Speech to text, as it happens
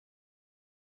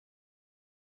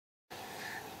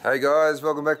Hey guys,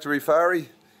 welcome back to Reefari.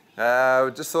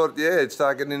 Just thought, I'd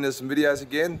start getting into some videos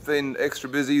again. Been extra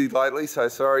busy lately, so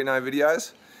sorry no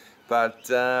videos. But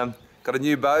got a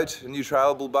new boat, a new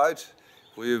trailable boat.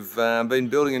 We've been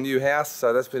building a new house,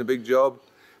 so that's been a big job.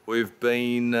 We've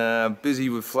been busy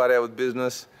with flat out with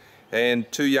business,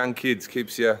 and 2 young kids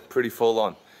keeps you pretty full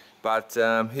on. But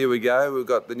here we go, we've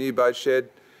got the new boat shed,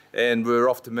 and we're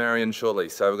off to Marion shortly.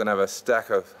 So we're going to have a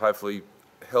stack of hopefully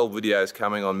hell videos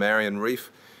coming on Marion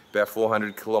Reef, about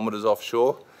 400 kilometres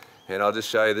offshore. And I'll just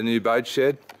show you the new boat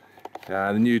shed,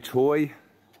 the new toy,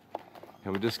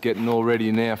 and we're just getting all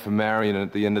ready now for Marion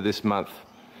at the end of this month.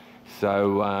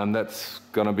 So that's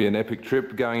going to be an epic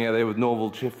trip, going out there with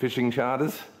Norval fishing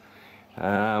charters.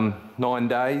 9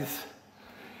 days.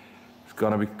 It's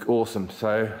going to be awesome.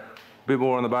 So a bit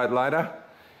more on the boat later.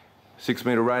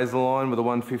 6-metre razor line with a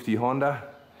 150 Honda,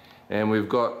 and we've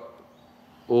got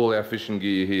all our fishing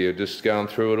gear here, just going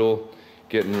through it all,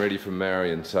 getting ready for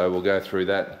Marion. So we'll go through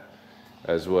that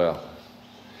as well.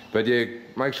 But yeah,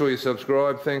 make sure you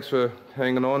subscribe. Thanks for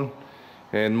hanging on,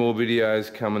 and more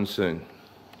videos coming soon.